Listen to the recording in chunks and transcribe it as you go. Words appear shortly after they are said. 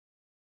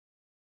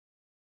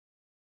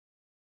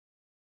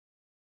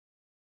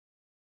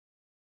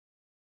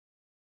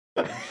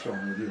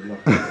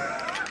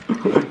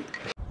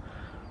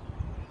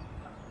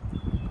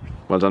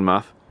Well done,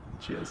 Math.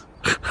 Cheers.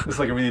 It's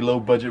like a really low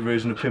budget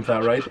version of Pimp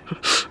That Right.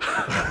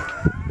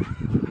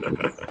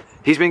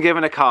 He's been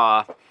given a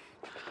car.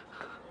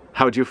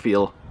 How do you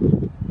feel?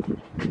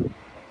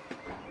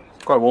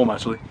 Quite warm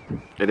actually.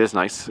 It is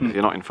nice.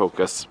 You're not in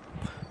focus.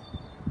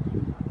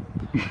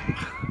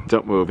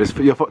 Don't move.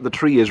 The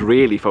tree is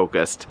really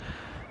focused.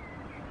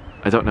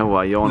 I don't know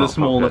why you're not focused. Is it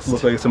small enough to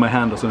look like it's in my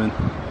hand or something?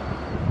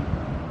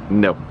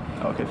 No.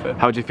 Okay, fair.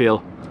 How do you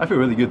feel? I feel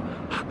really good.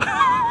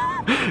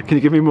 Can you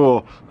give me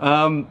more?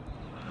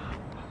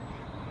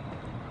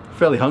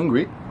 Fairly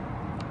hungry.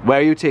 Where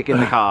are you taking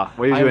the car?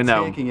 What are you doing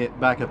now? I'm taking it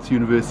back up to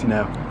university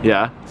now.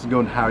 Yeah? It's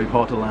going to Harry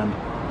Potter land.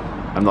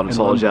 I'm not at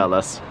all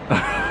jealous.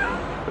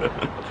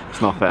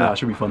 It's not fair. No, it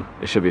should be fun.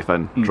 It should be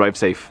fun. Drive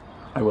safe.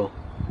 I will.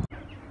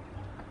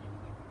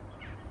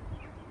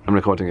 I'm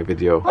recording a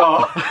video.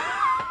 Oh.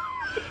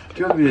 Do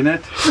you want to be in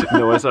it?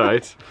 No, it's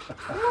alright.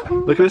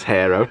 Look at his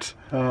hair out.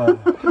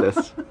 Look at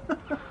this.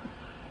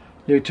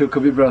 You two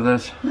could be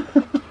brothers.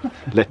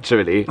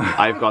 Literally,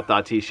 I've got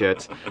that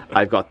t-shirt,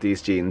 I've got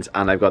these jeans,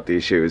 and I've got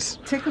these shoes.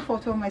 Take a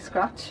photo of my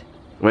scratch.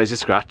 Where's your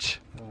scratch?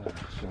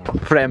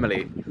 For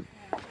Emily.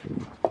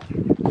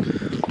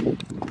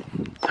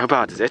 How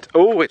bad is it?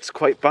 Oh, it's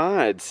quite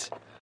bad.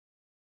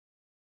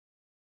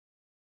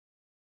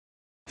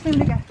 Soon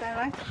to get there,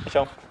 right?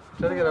 Sure.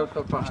 Trying to get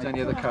out past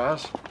any of the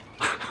cars.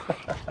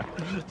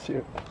 See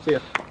you. See ya.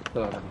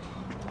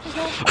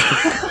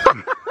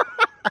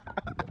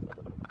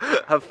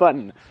 Have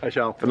fun. I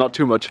shall. But not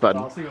too much fun.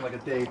 I'll see you in like a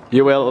day.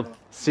 You will.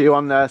 See you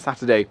on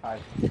Saturday. Bye.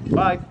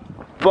 Bye.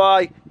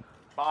 Bye.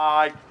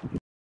 Bye.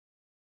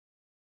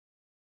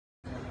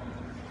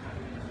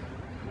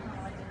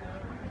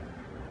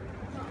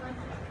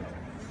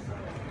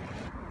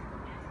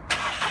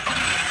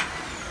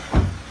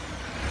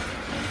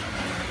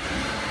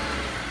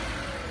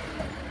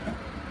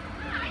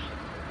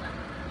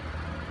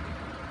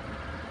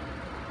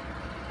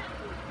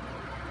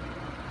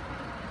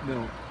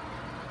 No.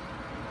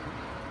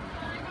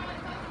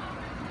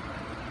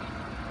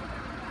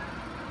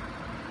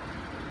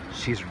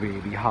 She's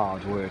really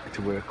hard work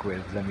to work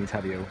with, let me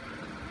tell you.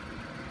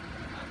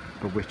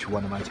 But which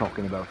one am I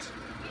talking about?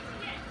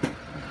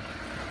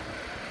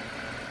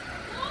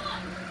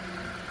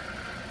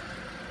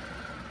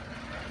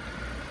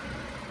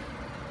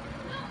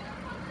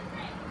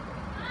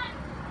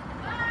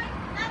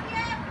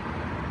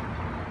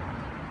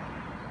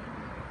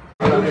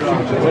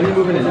 When are you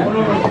moving in?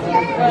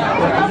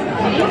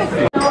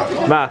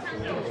 Math.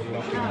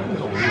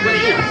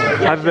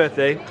 Happy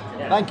birthday.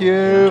 Thank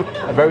you.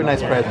 A very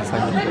nice present,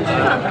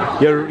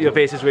 thank you. Your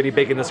face is really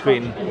big in the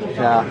screen.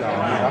 Yeah.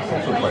 That's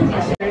also quite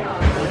nice.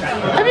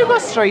 Have you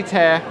got straight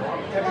hair?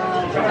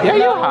 Yeah,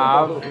 you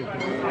have.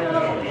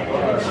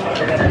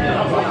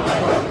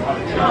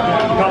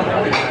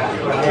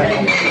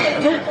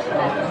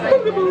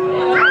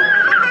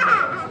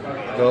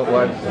 Go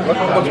one. Look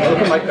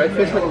at my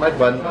face, look at my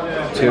 1,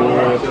 2, 3.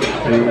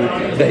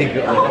 There you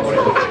go.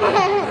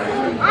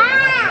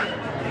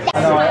 I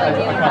know, I can't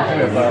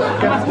do it, but...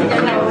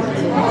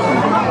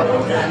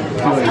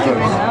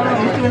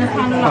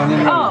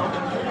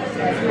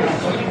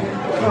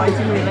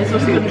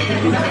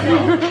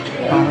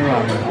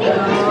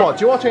 What,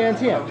 do you watch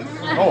auntie?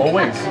 Oh,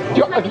 always. Do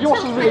you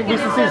watch the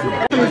recent season?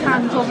 His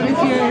hands over his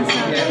ears.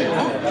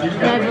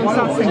 Everyone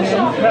starts singing.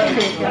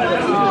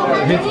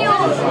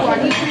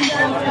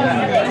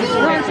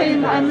 Well,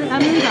 saying, I'm in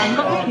I've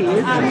got the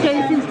keys. Jay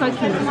seems quite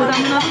cute, so I'm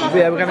gonna have a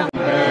Yeah, we're gonna.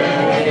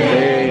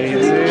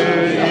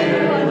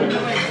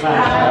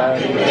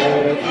 Happy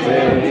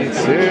birthday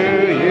to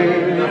you.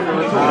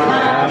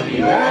 Happy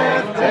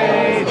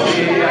birthday,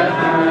 dear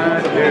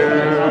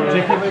Nando.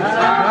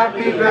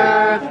 Happy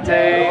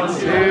birthday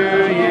to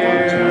you.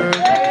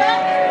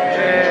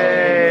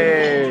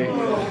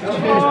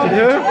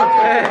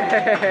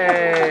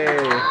 Hey.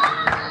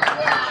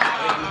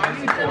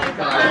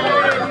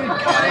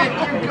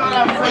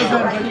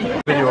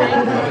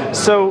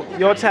 So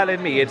you're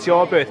telling me it's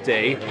your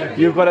birthday,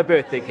 you've got a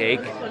birthday cake,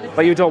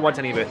 but you don't want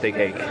any birthday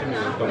cake?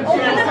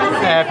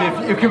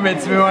 Yeah, if you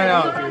convince me, why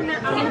not?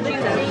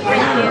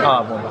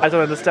 I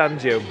don't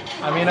understand you.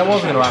 I mean, I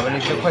wasn't going to have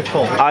it, it's quite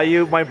full. Are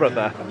you my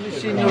brother? You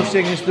seen those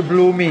things, the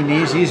blue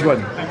minis? He's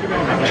one. I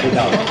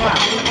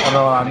don't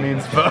know what that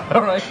means, but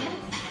alright.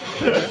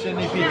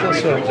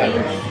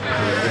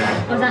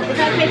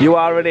 You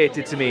are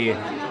related to me.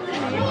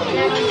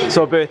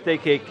 So birthday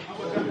cake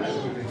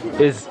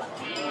is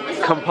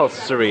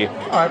compulsory.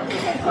 Alright.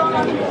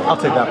 I'll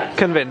take that.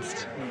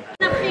 Convinced.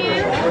 Well,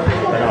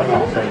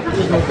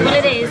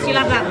 it is. You'll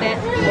have that bit.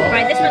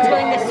 Right, this one's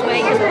going this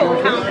way because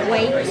Paul can't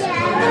wait.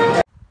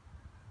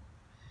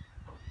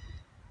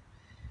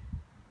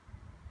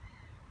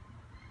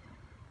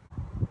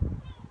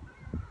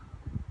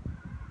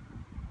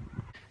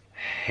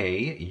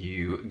 Hey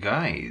you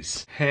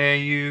guys. Hey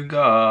you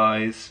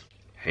guys.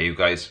 Hey you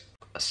guys.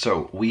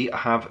 So we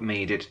have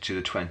made it to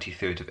the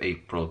 23rd of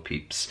April,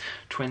 peeps.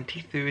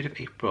 23rd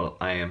of April.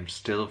 I am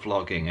still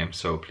vlogging. I'm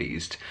so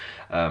pleased.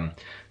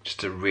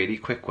 Just a really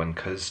quick one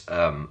because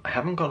I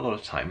haven't got a lot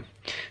of time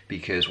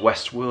because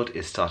Westworld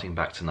is starting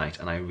back tonight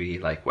and I really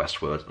like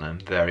Westworld and I'm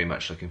very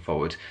much looking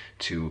forward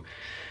to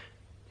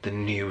the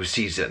new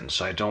season.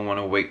 So I don't want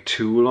to wait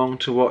too long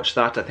to watch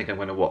that. I think I'm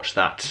going to watch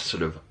that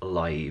sort of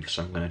live.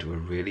 So I'm going to do a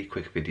really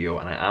quick video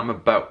and I am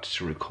about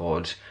to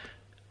record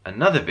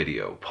another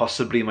video,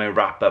 possibly my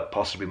wrap up,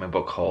 possibly my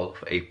book haul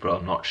for April,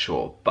 I'm not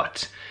sure,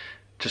 but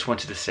just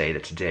wanted to say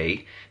that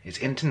today is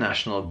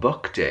International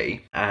Book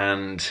Day,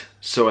 and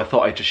so I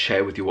thought I'd just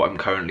share with you what I'm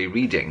currently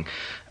reading.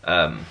 If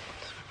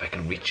I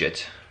can reach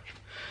it.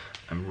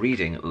 I'm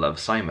reading Love,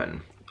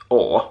 Simon,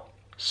 or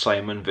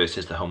Simon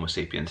versus the Homo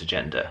Sapiens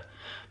Agenda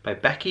by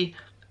Becky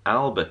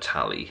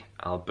Albertalli.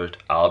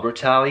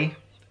 Albertalli?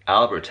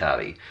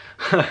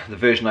 The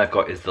version I've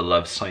got is the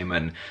Love,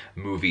 Simon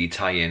movie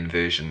tie-in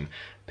version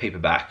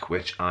paperback,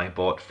 which I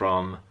bought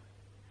from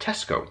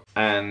Tesco,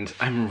 and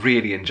I'm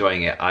really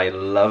enjoying it. I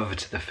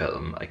loved the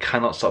film. I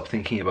cannot stop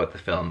thinking about the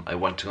film. I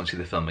want to go and see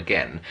the film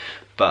again,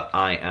 but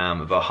I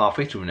am about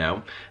halfway through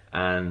now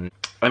and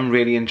I'm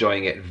really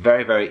enjoying it.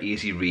 Very, very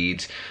easy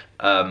read,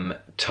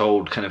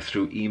 told kind of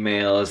through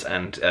emails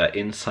and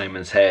in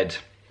Simon's head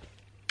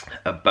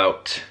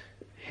about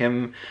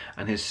him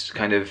and his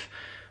kind of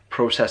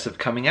process of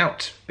coming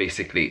out,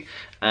 basically,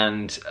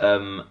 and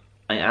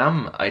I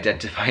am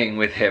identifying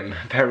with him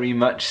very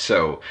much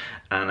so,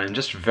 and I'm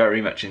just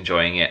very much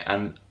enjoying it.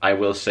 And I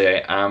will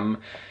say I am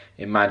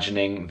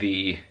imagining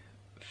the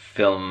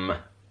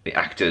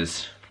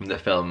actors from the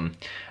film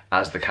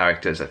as the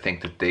characters. I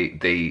think that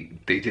they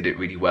did it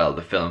really well.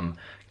 The film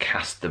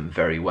cast them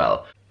very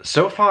well.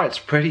 So far it's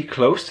pretty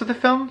close to the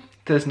film.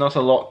 There's not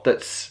a lot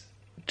that's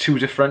too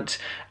different,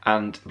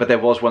 but there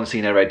was one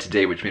scene I read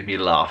today which made me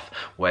laugh,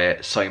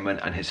 where Simon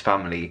and his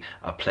family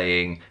are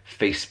playing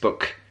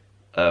Facebook.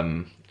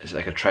 Is it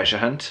like a treasure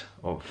hunt?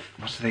 Or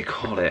what do they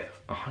call it?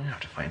 Oh, I'm gonna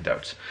have to find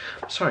out.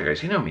 Sorry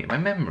guys, you know me, my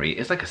memory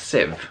is like a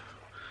sieve.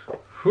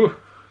 Whew.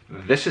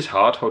 This is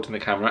hard, holding the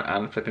camera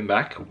and flipping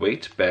back.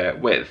 Wait, bear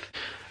with.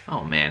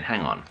 Oh man,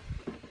 hang on.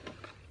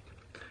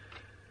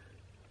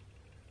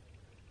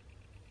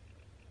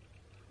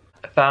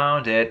 I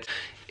found it.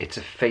 It's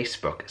a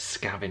Facebook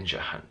scavenger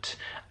hunt,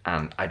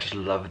 and I just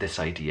love this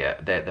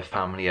idea. The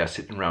family are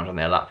sitting around on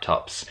their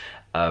laptops,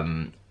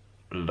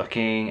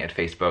 looking at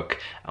Facebook,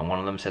 and one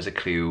of them says a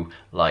clue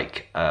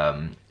like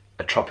a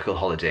tropical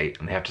holiday,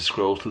 and they have to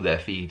scroll through their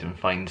feed and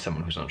find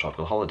someone who's on a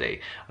tropical holiday,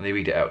 and they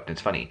read it out and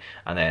it's funny.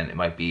 And then it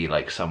might be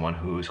like someone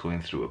who's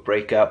going through a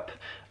breakup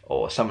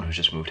or someone who's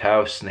just moved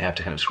house, and they have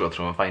to kind of scroll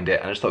through and find it.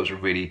 And I just thought it was a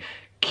really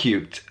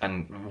cute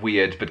and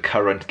weird but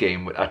current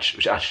game which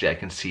actually I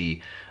can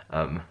see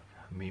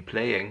me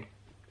playing.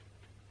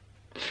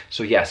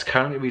 So yes,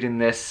 currently reading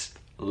this,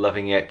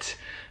 loving it.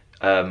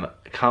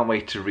 Can't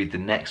wait to read the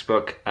next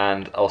book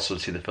and also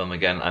see the film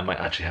again. I might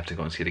actually have to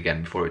go and see it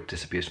again before it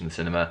disappears from the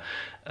cinema,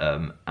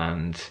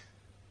 and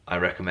I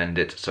recommend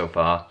it so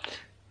far.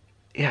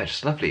 Yeah,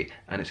 just lovely.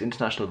 And it's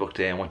International Book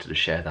Day. I wanted to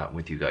share that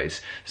with you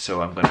guys.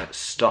 So I'm gonna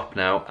stop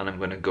now and I'm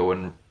gonna go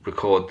and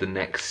record the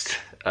next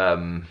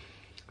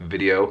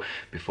video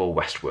before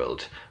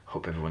Westworld.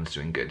 Hope everyone's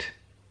doing good.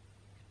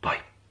 Bye.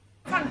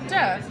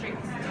 Fanta?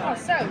 Oh,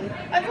 so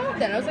I thought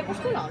then, I was like, what's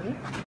going on?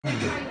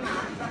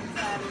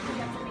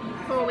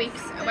 4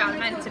 weeks, well,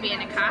 meant to be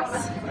in a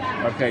cast.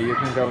 Okay, you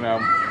can go now.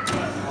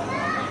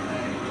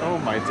 Oh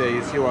my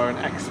days, you are an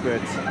expert.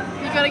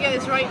 You gotta get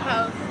this right,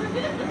 pal.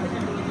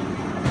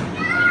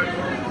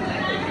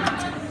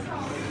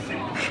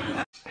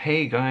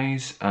 Hey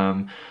guys,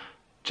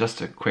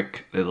 just a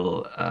quick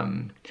little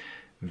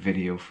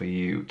video for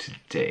you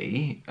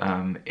today.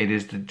 It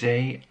is the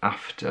day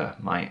after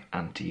my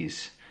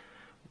auntie's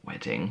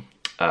wedding.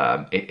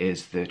 It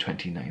is the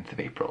 29th of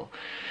April.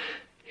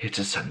 It's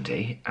a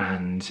Sunday,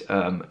 and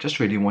just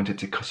really wanted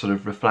to sort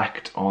of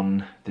reflect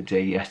on the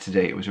day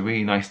yesterday. It was a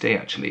really nice day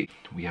actually.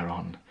 We are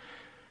on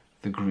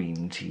the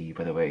green tea,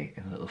 by the way,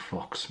 in a little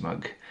fox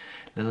mug,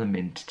 little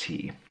mint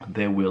tea.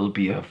 There will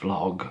be a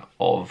vlog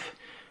of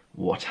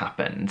what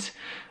happened.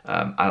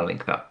 I'll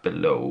link that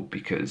below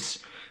because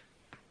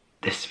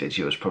this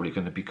video is probably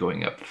going to be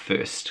going up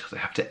first because I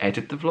have to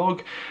edit the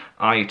vlog.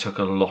 I took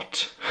a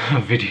lot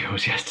of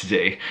videos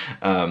yesterday.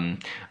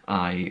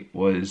 I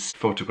was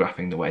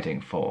photographing the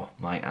wedding for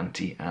my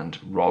auntie and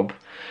Rob.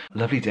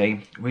 Lovely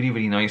day, really,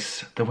 really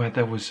nice. The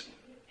weather was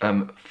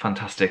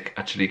fantastic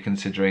actually,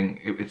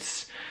 considering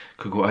it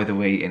could go either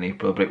way in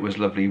April, but it was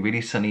lovely, really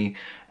sunny.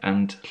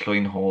 And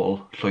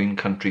Llwyn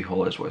Country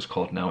Hall is what it's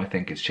called now. I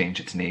think it's changed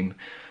its name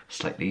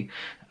slightly,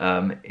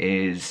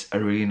 is a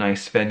really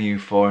nice venue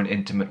for an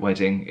intimate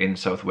wedding in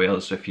South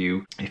Wales. So if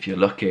you're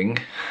looking,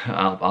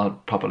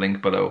 I'll pop a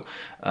link below.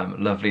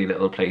 Lovely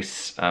little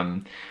place.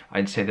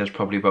 I'd say there's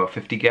probably about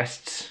 50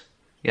 guests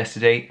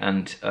yesterday,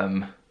 and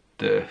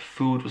the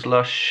food was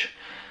lush.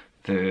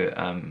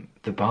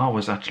 The bar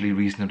was actually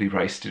reasonably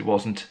priced. It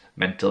wasn't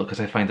mental,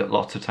 because I find that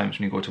lots of times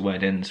when you go to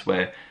weddings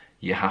where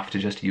you have to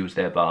just use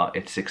their bar.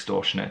 It's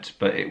extortionate,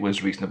 but it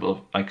was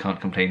reasonable. I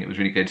can't complain. It was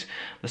really good.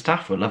 The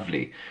staff were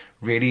lovely.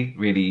 Really,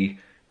 really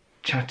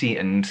chatty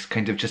and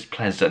kind of just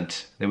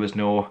pleasant. There was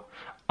no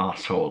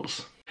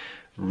arseholes.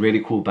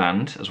 Really cool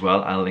band as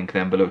well. I'll link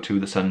them below too.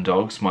 The Sun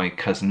Dogs. My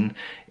cousin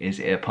is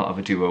a part of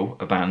a duo,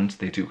 a band.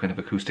 They do kind of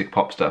acoustic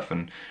pop stuff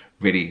and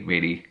really,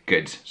 really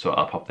good. So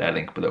I'll pop their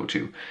link below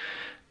too.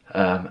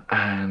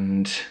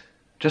 And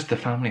just the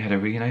family had a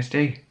really nice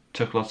day.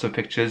 Took lots of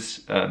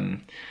pictures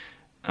and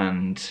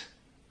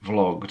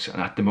vlogged.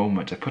 And at the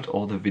moment I put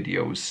all the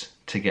videos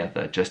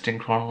together just in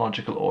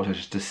chronological order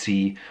just to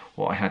see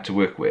what I had to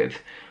work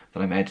with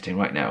that I'm editing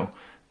right now.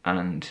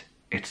 And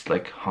it's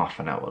like half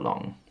an hour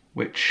long,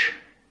 which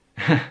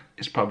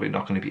is probably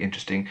not going to be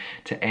interesting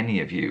to any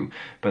of you,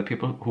 but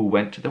people who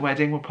went to the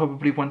wedding will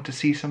probably want to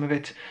see some of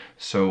it.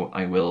 So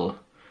I'll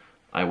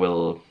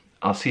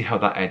see how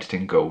that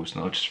editing goes,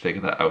 and I'll just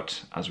figure that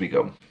out as we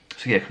go.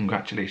 So yeah,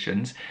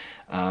 congratulations,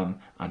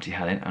 Auntie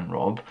Helen and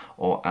Rob,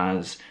 or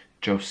as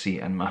Josie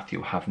and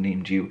Matthew have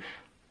named you,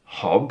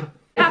 Hob.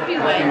 Happy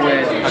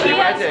wedding.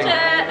 Cheers to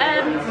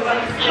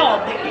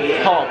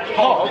Hob.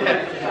 Hob.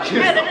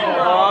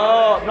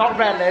 Oh, not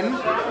Relin.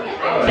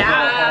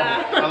 Nah.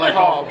 I like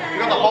Hob. We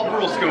got the Hob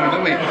rules going,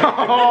 don't we?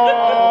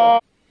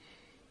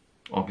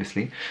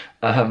 Obviously.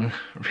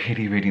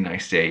 Really, really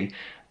nice day,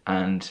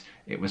 and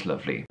it was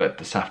lovely. But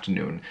this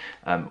afternoon,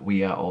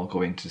 we are all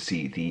going to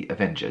see the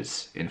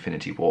Avengers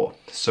Infinity War.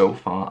 So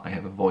far, I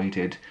have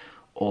avoided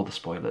all the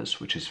spoilers,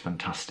 which is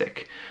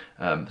fantastic.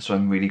 So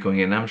I'm really going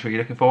in, and I'm really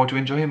looking forward to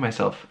enjoying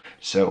myself.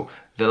 So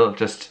they'll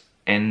just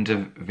end a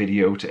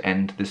video to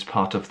end this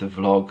part of the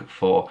vlog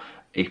for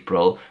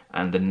April,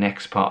 and the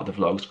next part of the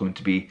vlog is going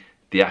to be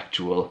the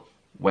actual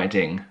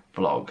wedding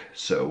vlog.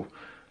 So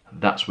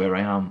that's where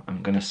I am.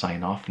 I'm going to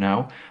sign off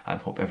now. I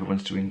hope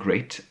everyone's doing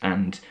great,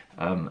 and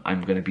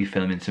I'm going to be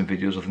filming some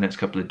videos over the next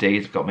couple of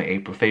days. I've got my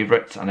April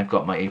favourites and I've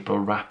got my April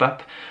wrap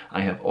up.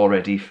 I have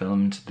already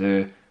filmed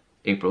the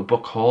April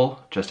book haul,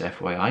 just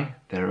FYI.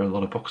 There are a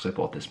lot of books I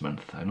bought this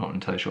month. I'm not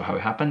entirely sure how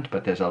it happened,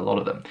 but there's a lot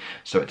of them.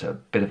 So it's a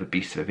bit of a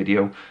beast of a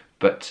video,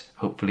 but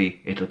hopefully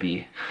it'll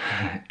be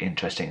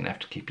interesting enough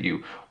to keep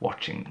you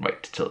watching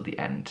right till the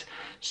end.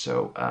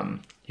 So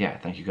yeah,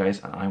 thank you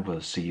guys, and I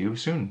will see you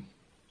soon.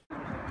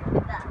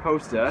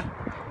 Poster.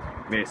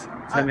 Miss,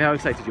 tell me how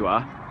excited you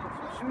are.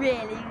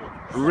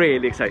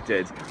 Really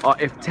excited.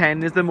 If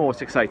 10 is the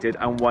most excited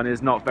and 1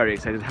 is not very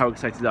excited, how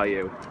excited are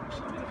you?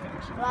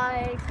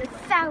 Like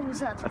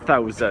 1,000.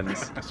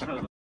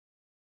 1,000.